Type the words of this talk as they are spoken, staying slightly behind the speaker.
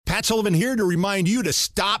Matt Sullivan here to remind you to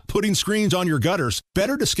stop putting screens on your gutters.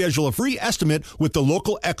 Better to schedule a free estimate with the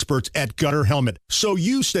local experts at Gutter Helmet so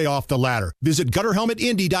you stay off the ladder. Visit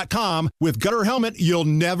GutterHelmetIndy.com. With Gutter Helmet, you'll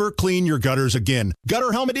never clean your gutters again.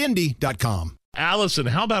 GutterHelmetIndy.com. Allison,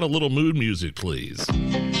 how about a little mood music, please?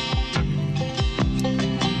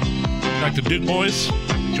 Back to Duke Boys.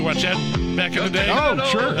 Did you watch that back in the day? Oh,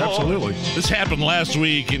 sure. Absolutely. This happened last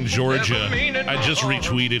week in Georgia. I just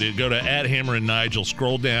retweeted it. Go to @HammerandNigel.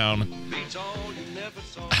 Scroll down.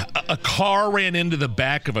 A car ran into the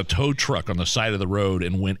back of a tow truck on the side of the road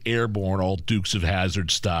and went airborne, all Dukes of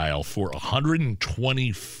Hazzard style, for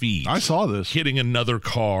 120 feet. I saw this. Hitting another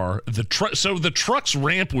car. So the truck's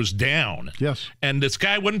ramp was down. Yes. And this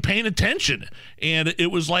guy wasn't paying attention. And it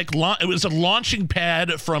was like it was a launching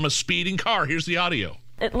pad from a speeding car. Here's the audio.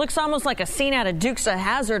 It looks almost like a scene out of Dukes of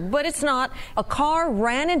Hazzard, but it's not. A car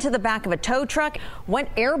ran into the back of a tow truck, went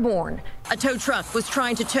airborne. A tow truck was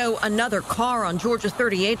trying to tow another car on Georgia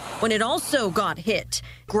 38 when it also got hit.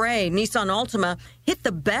 Gray Nissan Altima hit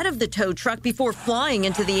the bed of the tow truck before flying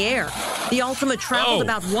into the air. The Altima traveled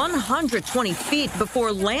about 120 feet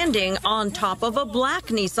before landing on top of a black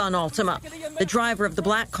Nissan Altima. The driver of the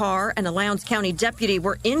black car and a Lowndes County deputy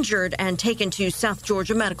were injured and taken to South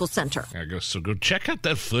Georgia Medical Center. So go check out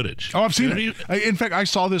that footage. Oh, I've seen it. In fact, I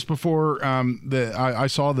saw this before. I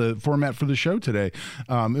saw the format for the show today.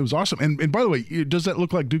 It was awesome. And by the way, does that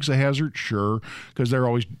look like Dukes of Hazzard? Sure, because they're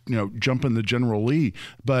always jumping the General Lee.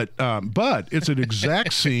 But it's an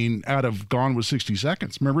exact scene out of Gone with 60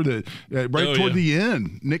 Seconds. Remember toward the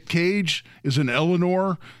end, Nick Cage is in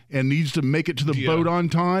Eleanor and needs to make it to the boat on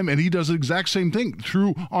time, and he does the exact same thing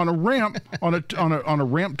on a ramp on a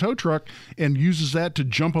ramp tow truck and uses that to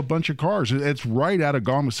jump a bunch of cars. It's right out of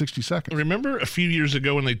Gone with 60 Seconds. Remember a few years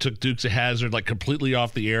ago when they took Dukes of Hazzard completely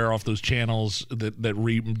off the air, off those channels that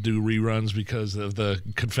do reruns because of the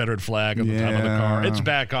Confederate flag on the top of the car? It's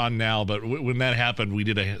back on now, but when that happened, we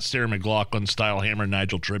did a Sarah McLachlan style Hammer and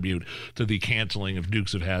Nigel tribute to the canceling of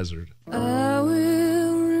Dukes of Hazzard. I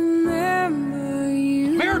will remember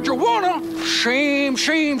you. Marijuana? Shame,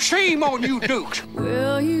 shame, shame on you, Dukes.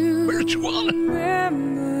 Will you Marijuana?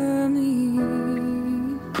 remember me?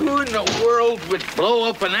 Who in the world would blow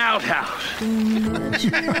up an outhouse? Let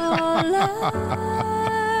your life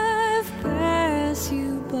pass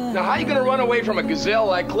you by. Now, how you gonna run away from a gazelle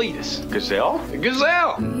like Cletus? Gazelle? A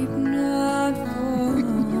gazelle! Weep not for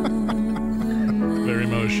Very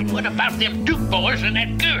emotional. What about them Duke boys and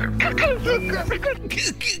that girl?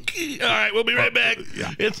 All right, we'll be right back.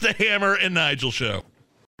 It's the Hammer and Nigel Show.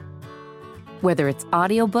 Whether it's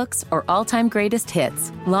audiobooks or all-time greatest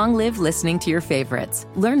hits, long live listening to your favorites.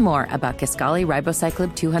 Learn more about Kisqali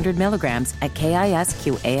Ribociclib 200 milligrams at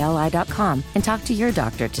KISQALI.com and talk to your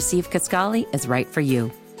doctor to see if Kisqali is right for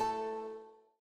you.